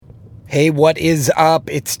Hey, what is up?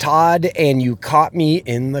 It's Todd, and you caught me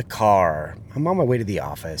in the car. I'm on my way to the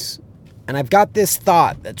office, and I've got this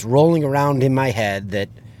thought that's rolling around in my head that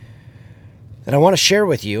I want to share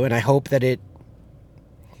with you, and I hope that it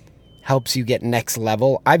helps you get next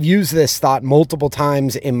level. I've used this thought multiple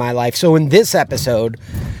times in my life. So in this episode,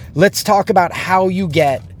 let's talk about how you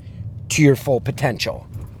get to your full potential.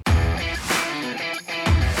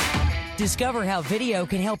 Discover how video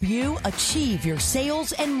can help you achieve your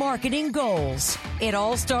sales and marketing goals. It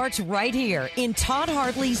all starts right here in Todd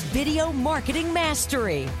Hartley's Video Marketing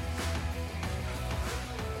Mastery.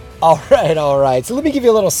 All right. So let me give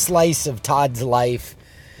you a little slice of Todd's life.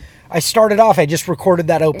 I started off, I just recorded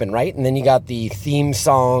that open, right? And then you got the theme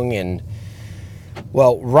song. And,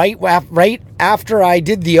 well, right after I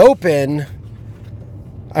did the open,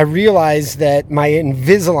 I realized that my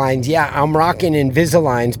Invisaligns, I'm rocking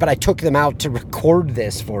Invisaligns, but I took them out to record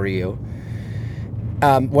this for you.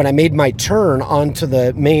 When I made my turn onto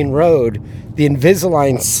the main road, the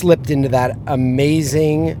Invisalign slipped into that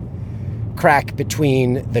amazing crack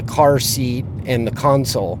between the car seat and the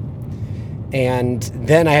console. And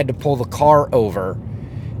then I had to pull the car over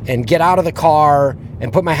and get out of the car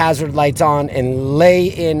and put my hazard lights on and lay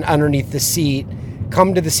in underneath the seat,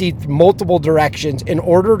 come to the seat multiple directions in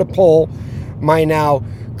order to pull my now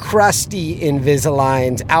crusty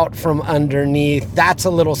Invisaligns out from underneath. That's a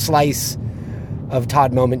little slice of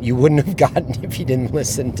Todd moment you wouldn't have gotten if you didn't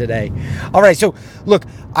listen today. All right, so look,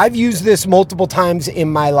 I've used this multiple times in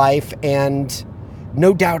my life, and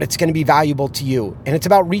no doubt it's going to be valuable to you. And it's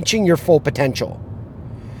about reaching your full potential.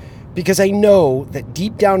 Because I know that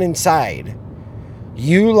deep down inside,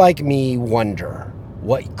 you, like me, wonder,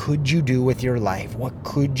 what could you do with your life? What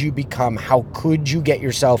could you become? How could you get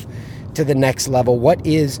yourself to the next level? What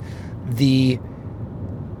is the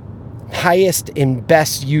highest and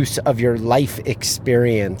best use of your life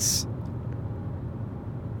experience?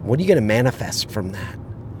 What are you going to manifest from that?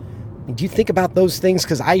 Do you think about those things?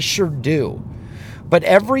 Because I sure do. But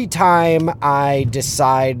every time I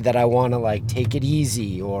decide that I want to take it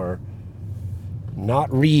easy or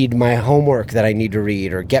not read my homework that I need to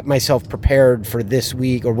read or get myself prepared for this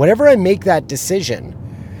week or whatever I make that decision,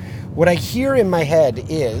 what I hear in my head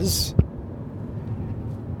is,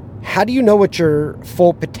 how do you know what your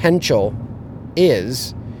full potential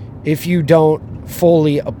is if you don't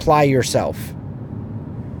fully apply yourself?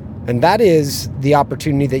 And that is the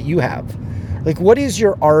opportunity that you have. What is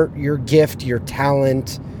your art, your gift, your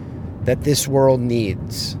talent that this world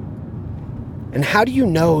needs? And how do you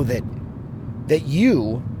know that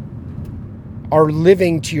you are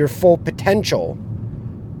living to your full potential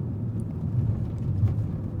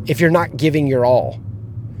if you're not giving your all?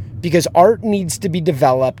 Because art needs to be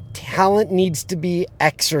developed, talent needs to be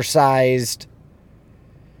exercised,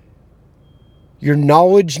 your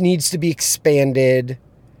knowledge needs to be expanded.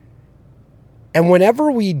 And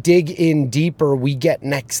whenever we dig in deeper, we get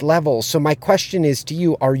next level. So my question is to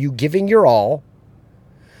you, are you giving your all?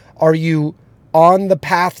 Are you on the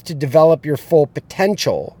path to develop your full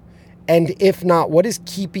potential? And if not, what is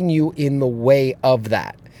keeping you in the way of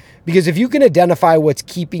that? Because if you can identify what's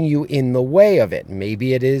keeping you in the way of it,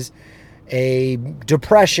 maybe it is a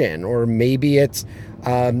depression, or maybe it's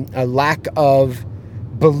a lack of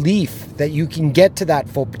belief that you can get to that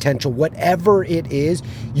full potential. Whatever it is,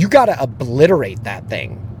 you got to obliterate that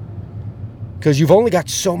thing, because you've only got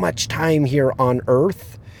so much time here on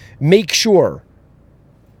earth. Make sure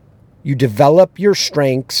you develop your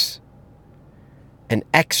strengths and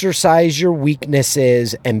exercise your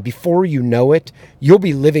weaknesses, and before you know it, you'll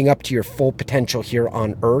be living up to your full potential here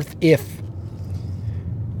on earth if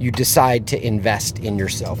you decide to invest in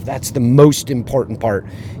yourself. That's the most important part.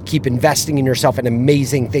 Keep investing in yourself and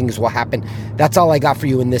amazing things will happen. That's all I got for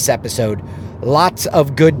you in this episode. Lots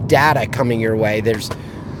of good data coming your way. There's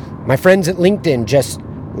my friends at LinkedIn just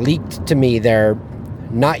leaked to me their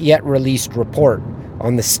not yet released report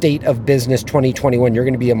on the state of business 2021. You're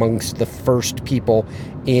going to be amongst the first people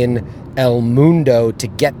in El Mundo to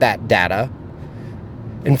get that data.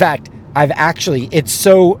 In fact, it's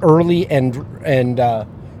so early and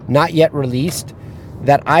not yet released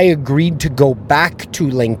that I agreed to go back to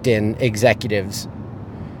LinkedIn executives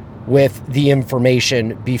with the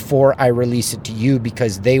information before I release it to you,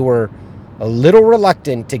 because they were a little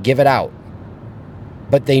reluctant to give it out.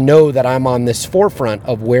 But they know that I'm on this forefront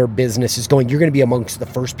of where business is going. You're going to be amongst the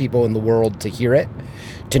first people in the world to hear it,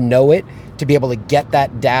 to know it, to be able to get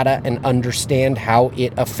that data and understand how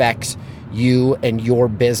it affects you and your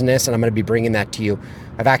business. And I'm going to be bringing that to you.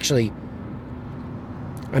 I'm actually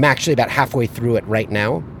about halfway through it right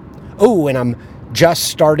now. Oh, and I'm just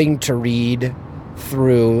starting to read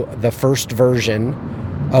through the first version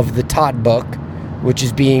of the Todd book, which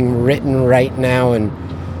is being written right now. And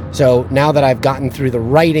so now that I've gotten through the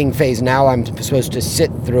writing phase, now I'm supposed to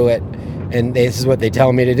sit through it. And this is what they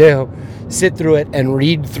tell me to do. Sit through it and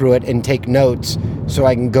read through it and take notes so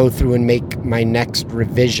I can go through and make my next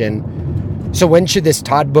revision. So when should this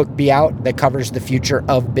Todd book be out that covers the future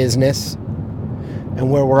of business and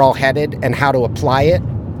where we're all headed and how to apply it?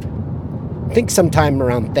 I think sometime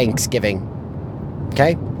around Thanksgiving.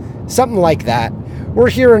 Okay? Something like that. We're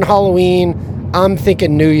here in Halloween. I'm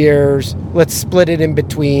thinking New Year's. Let's split it in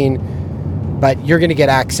between. But you're going to get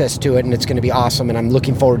access to it, and it's going to be awesome. And I'm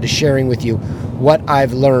looking forward to sharing with you what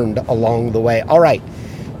I've learned along the way. All right.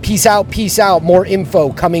 Peace out. Peace out. More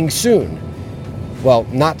info coming soon. Well,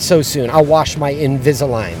 not so soon. I'll wash my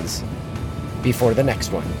Invisaligns before the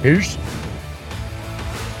next one. Peace.